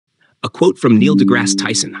A quote from Neil deGrasse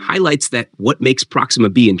Tyson highlights that what makes Proxima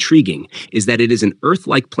B intriguing is that it is an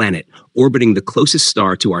Earth-like planet orbiting the closest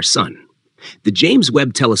star to our Sun. The James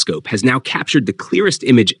Webb Telescope has now captured the clearest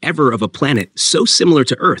image ever of a planet so similar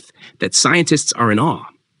to Earth that scientists are in awe.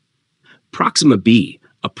 Proxima B,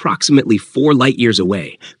 approximately 4 light-years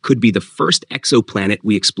away, could be the first exoplanet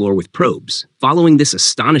we explore with probes. Following this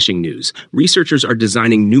astonishing news, researchers are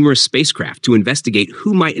designing numerous spacecraft to investigate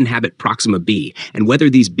who might inhabit Proxima B and whether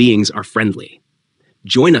these beings are friendly.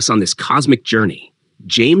 Join us on this cosmic journey.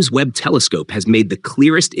 James Webb Telescope has made the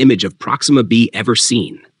clearest image of Proxima B ever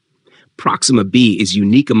seen. Proxima B is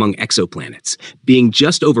unique among exoplanets, being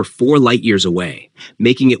just over 4 light-years away,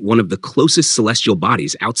 making it one of the closest celestial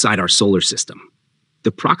bodies outside our solar system.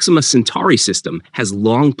 The Proxima Centauri system has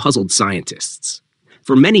long puzzled scientists.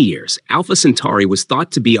 For many years, Alpha Centauri was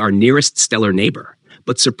thought to be our nearest stellar neighbor,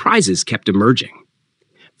 but surprises kept emerging.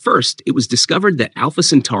 First, it was discovered that Alpha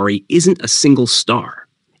Centauri isn't a single star.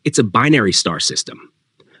 It's a binary star system.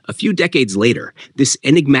 A few decades later, this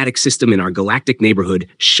enigmatic system in our galactic neighborhood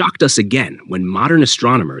shocked us again when modern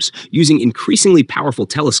astronomers, using increasingly powerful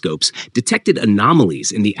telescopes, detected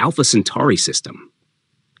anomalies in the Alpha Centauri system.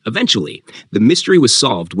 Eventually, the mystery was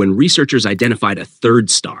solved when researchers identified a third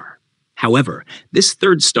star. However, this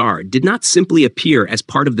third star did not simply appear as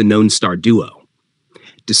part of the known star duo.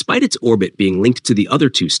 Despite its orbit being linked to the other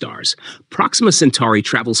 2 stars, Proxima Centauri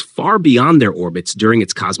travels far beyond their orbits during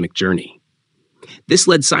its cosmic journey. This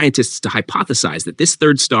led scientists to hypothesize that this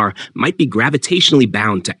third star might be gravitationally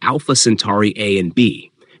bound to Alpha Centauri A and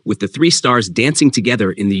B, with the 3 stars dancing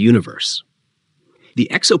together in the universe. The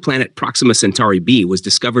exoplanet Proxima Centauri B was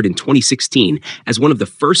discovered in 2016 as one of the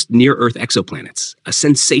first near-Earth exoplanets, a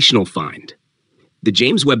sensational find. The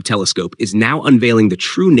James Webb Telescope is now unveiling the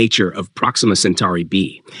true nature of Proxima Centauri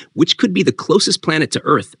B, which could be the closest planet to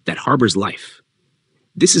Earth that harbors life.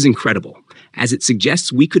 This is incredible, as it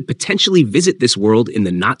suggests we could potentially visit this world in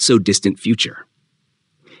the not-so-distant future.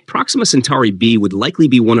 Proxima Centauri B would likely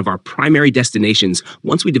be one of our primary destinations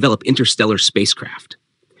once we develop interstellar spacecraft.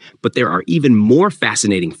 But there are even more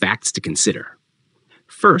fascinating facts to consider.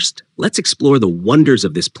 First, let's explore the wonders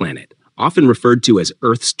of this planet, often referred to as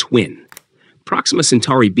Earth's twin. Proxima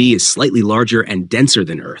Centauri B is slightly larger and denser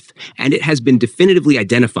than Earth, and it has been definitively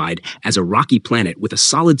identified as a rocky planet with a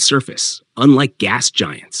solid surface, unlike gas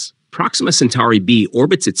giants. Proxima Centauri B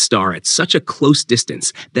orbits its star at such a close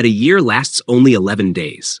distance that a year lasts only 11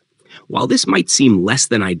 days. While this might seem less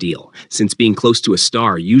than ideal, since being close to a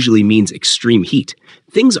star usually means extreme heat,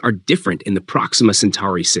 things are different in the Proxima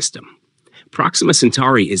Centauri system. Proxima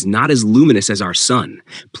Centauri is not as luminous as our Sun,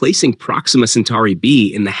 placing Proxima Centauri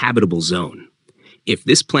B in the habitable zone. If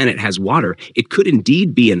this planet has water, it could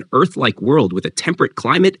indeed be an Earth-like world with a temperate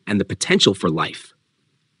climate and the potential for life.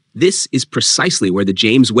 This is precisely where the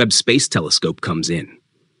James Webb Space Telescope comes in.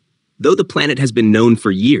 Though the planet has been known for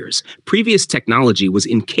years, previous technology was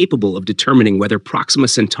incapable of determining whether Proxima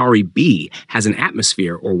Centauri B has an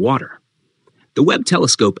atmosphere or water. The Webb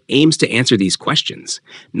telescope aims to answer these questions,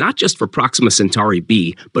 not just for Proxima Centauri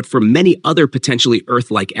B, but for many other potentially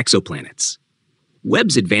Earth-like exoplanets.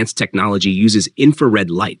 Webb's advanced technology uses infrared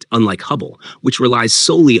light, unlike Hubble, which relies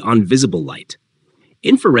solely on visible light.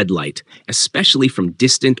 Infrared light, especially from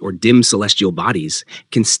distant or dim celestial bodies,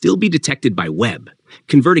 can still be detected by Webb,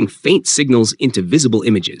 converting faint signals into visible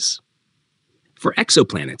images. For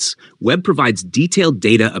exoplanets, Webb provides detailed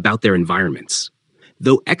data about their environments.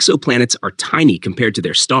 Though exoplanets are tiny compared to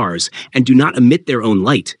their stars and do not emit their own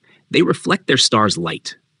light, they reflect their star's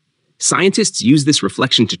light. Scientists use this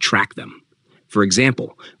reflection to track them. For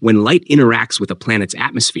example, when light interacts with a planet's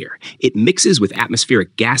atmosphere, it mixes with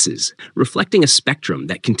atmospheric gases, reflecting a spectrum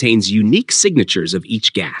that contains unique signatures of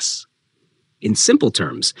each gas. In simple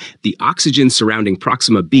terms, the oxygen surrounding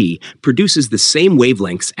Proxima B produces the same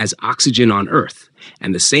wavelengths as oxygen on Earth,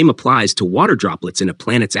 and the same applies to water droplets in a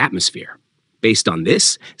planet's atmosphere. Based on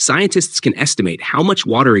this, scientists can estimate how much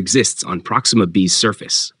water exists on Proxima B's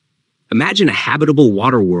surface. Imagine a habitable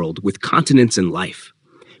water world with continents and life.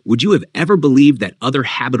 Would you have ever believed that other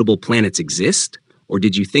habitable planets exist, or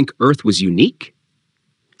did you think Earth was unique?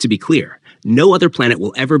 To be clear, no other planet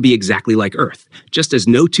will ever be exactly like Earth, just as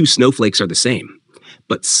no 2 snowflakes are the same.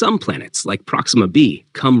 But some planets, like Proxima B,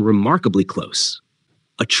 come remarkably close.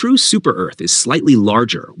 A true super-Earth is slightly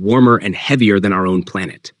larger, warmer, and heavier than our own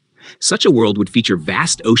planet. Such a world would feature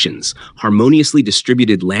vast oceans, harmoniously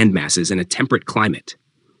distributed landmasses, and a temperate climate.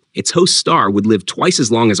 Its host star would live twice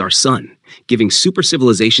as long as our Sun, giving super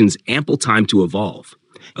civilizations ample time to evolve,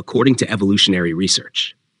 according to evolutionary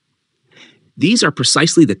research. These are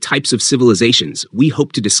precisely the types of civilizations we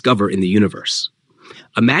hope to discover in the universe.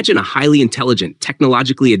 Imagine a highly intelligent,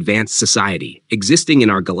 technologically advanced society existing in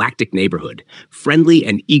our galactic neighborhood, friendly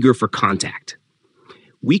and eager for contact.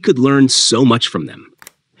 We could learn so much from them.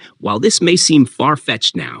 While this may seem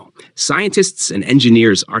far-fetched now, scientists and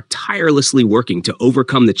engineers are tirelessly working to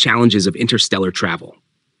overcome the challenges of interstellar travel.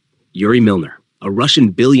 Yuri Milner, a Russian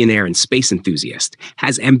billionaire and space enthusiast,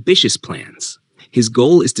 has ambitious plans. His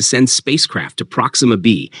goal is to send spacecraft to Proxima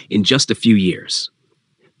B in just a few years.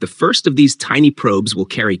 The first of these tiny probes will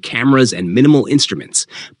carry cameras and minimal instruments,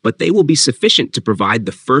 but they will be sufficient to provide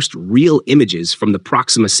the first real images from the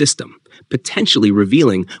Proxima system, potentially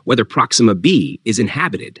revealing whether Proxima B is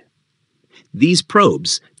inhabited. These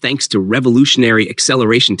probes, thanks to revolutionary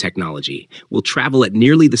acceleration technology, will travel at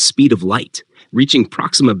nearly the speed of light, reaching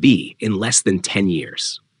Proxima B in less than 10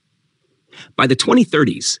 years. By the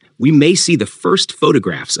 2030s, we may see the first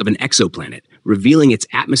photographs of an exoplanet, revealing its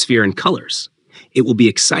atmosphere and colors. It will be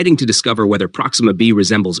exciting to discover whether Proxima B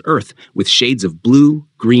resembles Earth with shades of blue,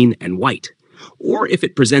 green, and white, or if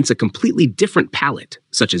it presents a completely different palette,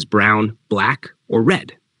 such as brown, black, or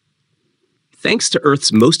red. Thanks to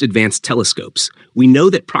Earth's most advanced telescopes, we know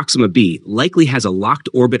that Proxima B likely has a locked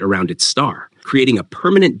orbit around its star, creating a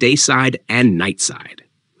permanent day side and night side.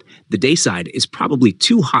 The day side is probably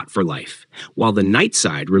too hot for life, while the night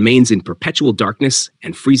side remains in perpetual darkness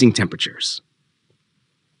and freezing temperatures.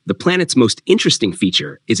 The planet's most interesting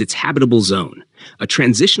feature is its habitable zone, a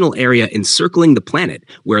transitional area encircling the planet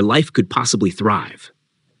where life could possibly thrive.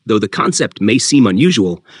 Though the concept may seem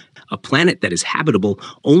unusual, a planet that is habitable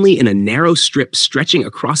only in a narrow strip stretching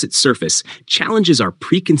across its surface challenges our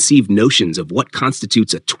preconceived notions of what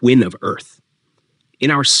constitutes a twin of Earth. In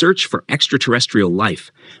our search for extraterrestrial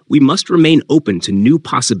life, we must remain open to new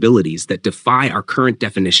possibilities that defy our current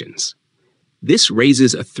definitions. This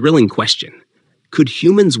raises a thrilling question. Could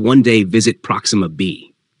humans one day visit Proxima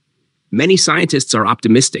B? Many scientists are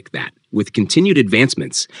optimistic that, with continued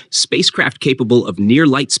advancements, spacecraft capable of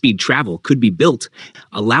near-light speed travel could be built,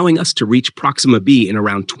 allowing us to reach Proxima B in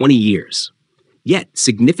around 20 years. Yet,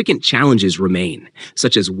 significant challenges remain,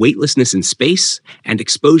 such as weightlessness in space and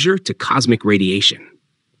exposure to cosmic radiation.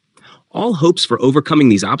 All hopes for overcoming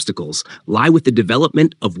these obstacles lie with the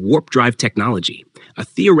development of warp drive technology, a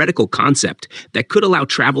theoretical concept that could allow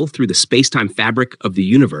travel through the space-time fabric of the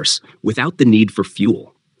universe without the need for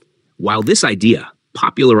fuel. While this idea,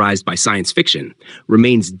 popularized by science fiction,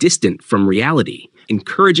 remains distant from reality,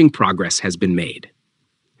 encouraging progress has been made.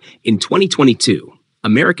 In 2022,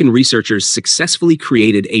 American researchers successfully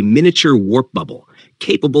created a miniature warp bubble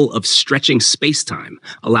capable of stretching space-time,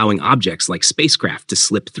 allowing objects like spacecraft to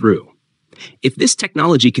slip through. If this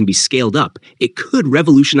technology can be scaled up, it could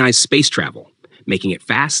revolutionize space travel, making it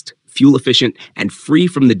fast, fuel-efficient, and free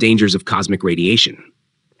from the dangers of cosmic radiation.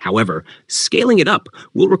 However, scaling it up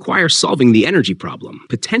will require solving the energy problem,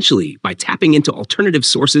 potentially by tapping into alternative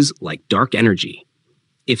sources like dark energy.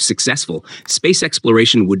 If successful, space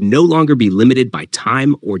exploration would no longer be limited by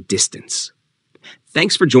time or distance.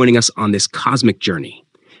 Thanks for joining us on this cosmic journey.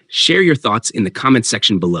 Share your thoughts in the comments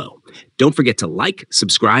section below. Don't forget to like,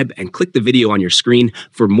 subscribe, and click the video on your screen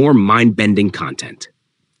for more mind-bending content.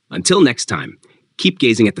 Until next time, keep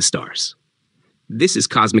gazing at the stars. This is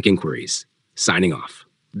Cosmic Inquiries, signing off.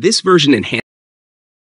 This version enhances